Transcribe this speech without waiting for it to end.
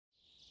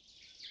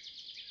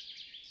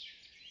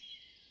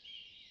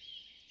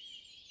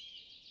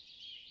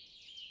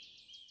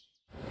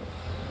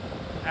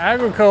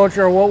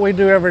Agriculture, what we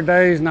do every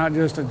day, is not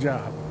just a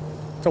job.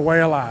 It's a way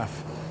of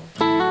life.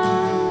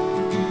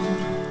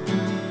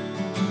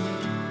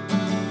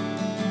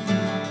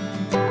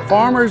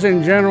 Farmers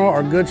in general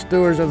are good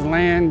stewards of the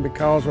land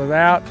because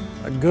without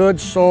a good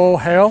soil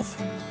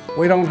health,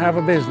 we don't have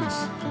a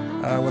business.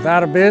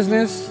 Without a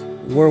business,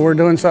 we're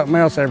doing something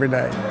else every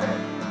day.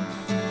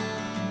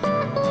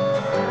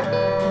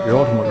 Your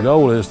ultimate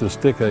goal is to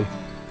stick a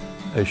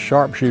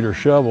sharpshooter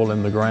shovel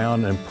in the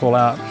ground and pull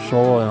out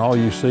soil, and all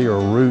you see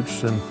are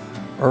roots and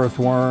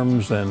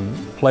earthworms and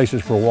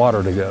places for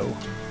water to go.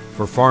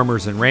 For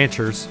farmers and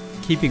ranchers,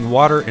 keeping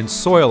water and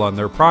soil on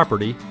their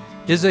property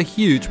is a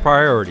huge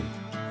priority.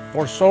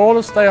 For soil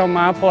to stay on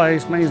my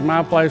place means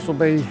my place will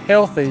be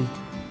healthy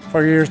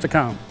for years to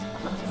come.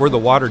 For the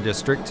Water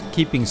District,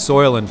 keeping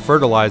soil and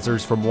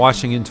fertilizers from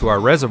washing into our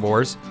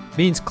reservoirs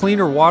means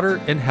cleaner water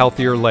and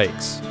healthier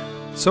lakes.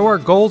 So our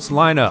goals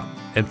line up,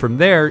 and from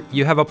there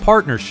you have a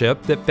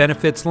partnership that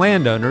benefits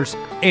landowners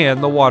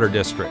and the Water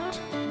District.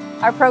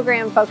 Our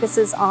program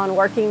focuses on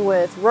working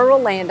with rural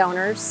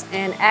landowners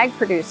and ag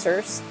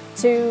producers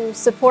to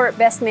support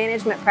best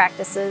management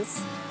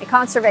practices and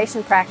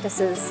conservation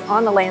practices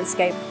on the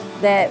landscape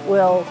that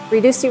will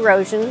reduce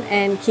erosion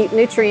and keep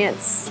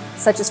nutrients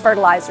such as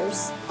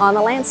fertilizers on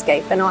the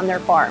landscape and on their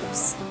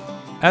farms.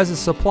 As a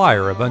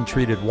supplier of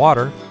untreated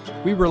water,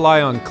 we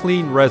rely on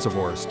clean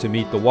reservoirs to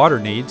meet the water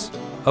needs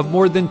of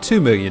more than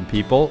 2 million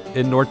people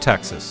in North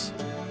Texas.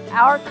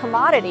 Our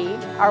commodity,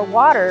 our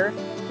water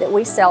that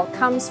we sell,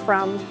 comes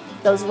from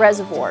those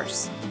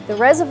reservoirs. The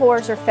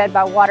reservoirs are fed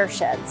by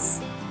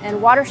watersheds,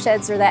 and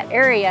watersheds are that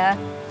area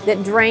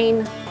that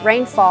drain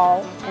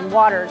rainfall and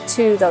water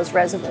to those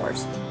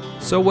reservoirs.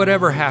 So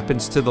whatever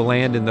happens to the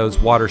land in those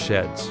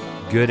watersheds,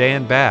 good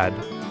and bad,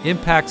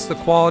 impacts the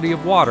quality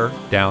of water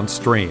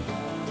downstream.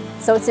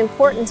 So it's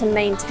important to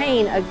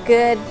maintain a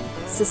good,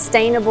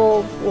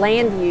 sustainable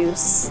land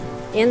use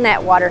in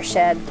that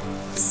watershed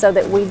so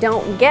that we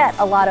don't get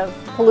a lot of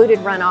polluted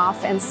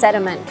runoff and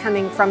sediment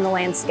coming from the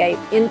landscape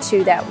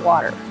into that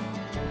water.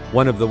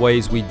 One of the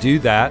ways we do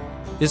that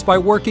is by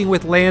working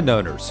with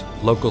landowners,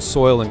 local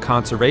soil and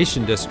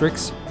conservation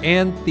districts,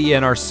 and the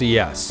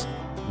NRCS,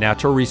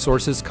 Natural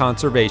Resources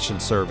Conservation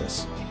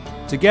Service.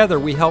 Together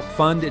we help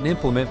fund and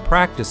implement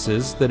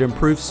practices that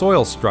improve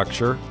soil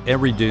structure and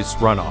reduce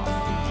runoff.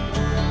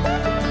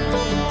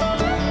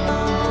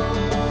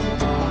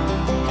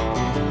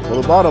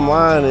 Well, the bottom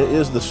line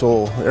is the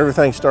soil.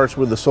 Everything starts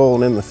with the soil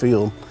and in the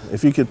field.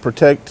 If you could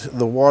protect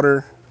the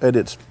water at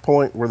its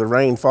point where the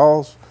rain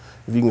falls,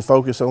 if you can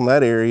focus on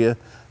that area,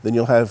 then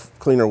you'll have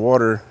cleaner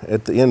water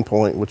at the end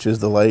point, which is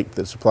the lake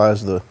that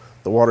supplies the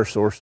water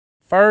source.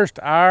 First,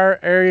 our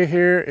area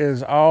here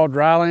is all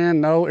dry land,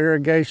 no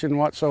irrigation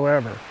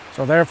whatsoever.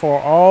 So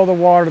therefore, all the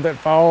water that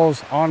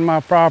falls on my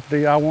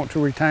property, I want to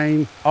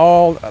retain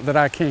all that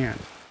I can.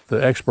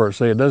 The experts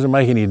say it doesn't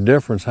make any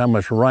difference how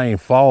much rain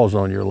falls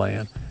on your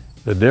land.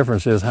 The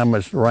difference is how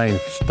much rain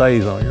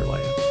stays on your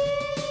land.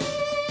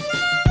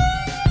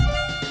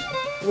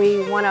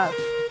 We want to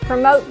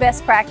promote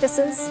best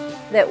practices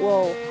that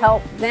will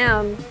help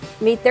them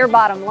meet their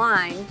bottom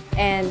line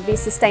and be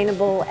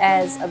sustainable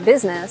as a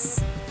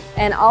business,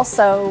 and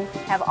also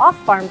have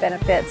off-farm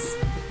benefits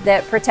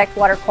that protect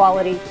water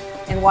quality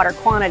and water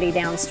quantity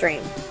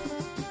downstream.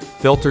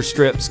 Filter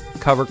strips,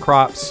 cover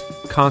crops,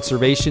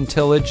 conservation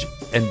tillage,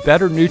 and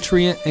better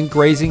nutrient and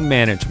grazing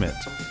management,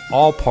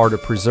 all part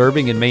of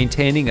preserving and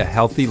maintaining a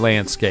healthy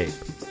landscape,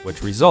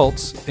 which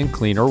results in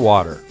cleaner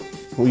water.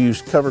 We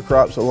use cover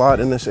crops a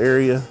lot in this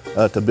area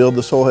to build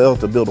the soil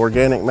health, to build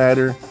organic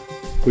matter.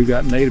 We've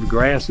got native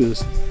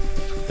grasses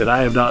that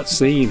I have not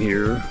seen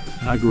here.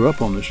 I grew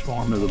up on this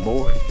farm as a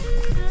boy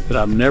that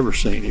I've never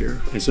seen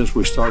here. And since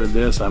we started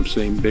this, I'm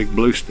seeing big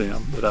blue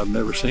stem that I've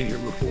never seen here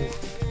before.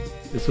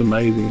 It's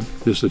amazing,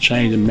 just a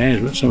change in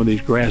management. Some of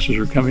these grasses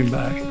are coming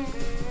back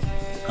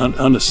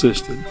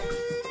unassisted.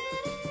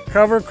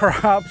 Cover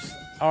crops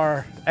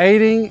are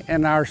aiding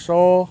in our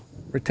soil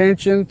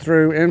retention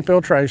through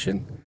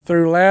infiltration.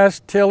 Through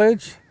less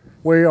tillage,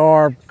 we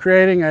are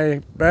creating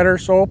a better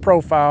soil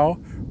profile,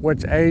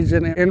 which aids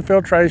in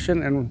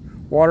infiltration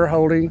and water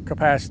holding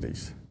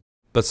capacities.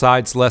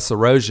 Besides less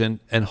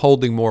erosion and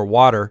holding more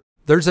water,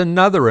 there's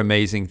another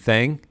amazing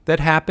thing that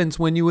happens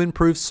when you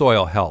improve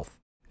soil health.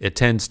 It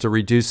tends to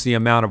reduce the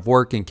amount of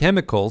work and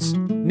chemicals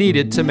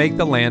needed to make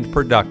the land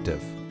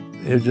productive.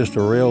 It's just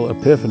a real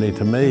epiphany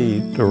to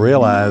me to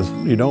realize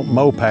you don't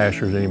mow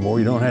pastures anymore.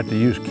 You don't have to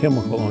use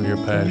chemical on your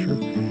pasture.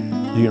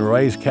 You can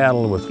raise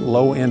cattle with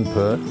low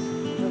input.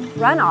 The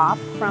runoff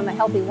from a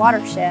healthy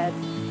watershed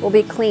will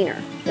be cleaner.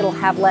 It'll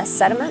have less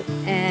sediment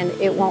and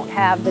it won't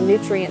have the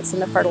nutrients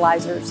and the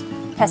fertilizers,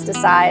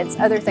 pesticides,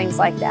 other things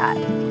like that.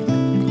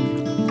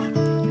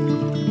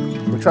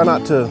 We try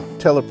not to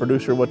tell a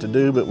producer what to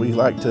do, but we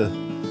like to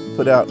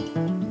put out,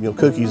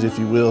 cookies, if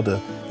you will,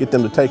 to get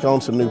them to take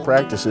on some new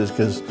practices,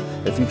 because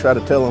if you try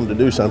to tell them to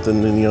do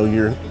something, then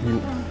you're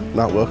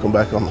not welcome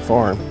back on the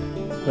farm.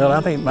 Well,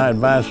 I think my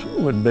advice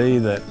would be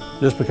that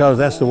just because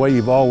that's the way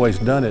you've always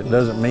done it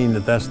doesn't mean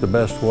that that's the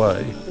best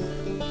way.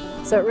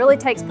 So it really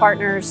takes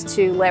partners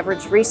to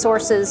leverage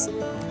resources,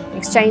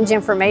 exchange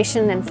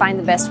information, and find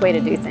the best way to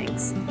do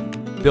things.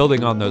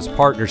 Building on those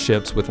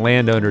partnerships with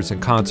landowners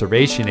and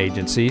conservation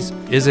agencies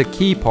is a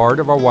key part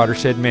of our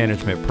watershed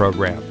management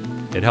program.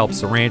 It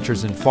helps the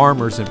ranchers and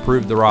farmers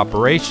improve their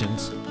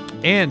operations,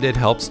 and it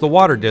helps the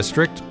water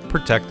district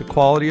protect the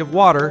quality of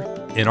water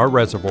in our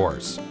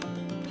reservoirs.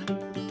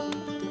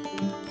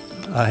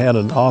 I had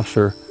an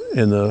officer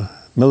in the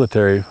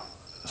military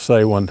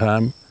say one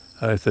time,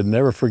 I said,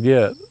 never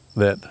forget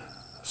that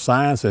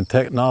science and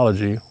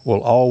technology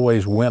will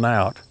always win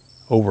out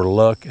over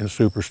luck and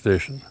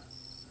superstition.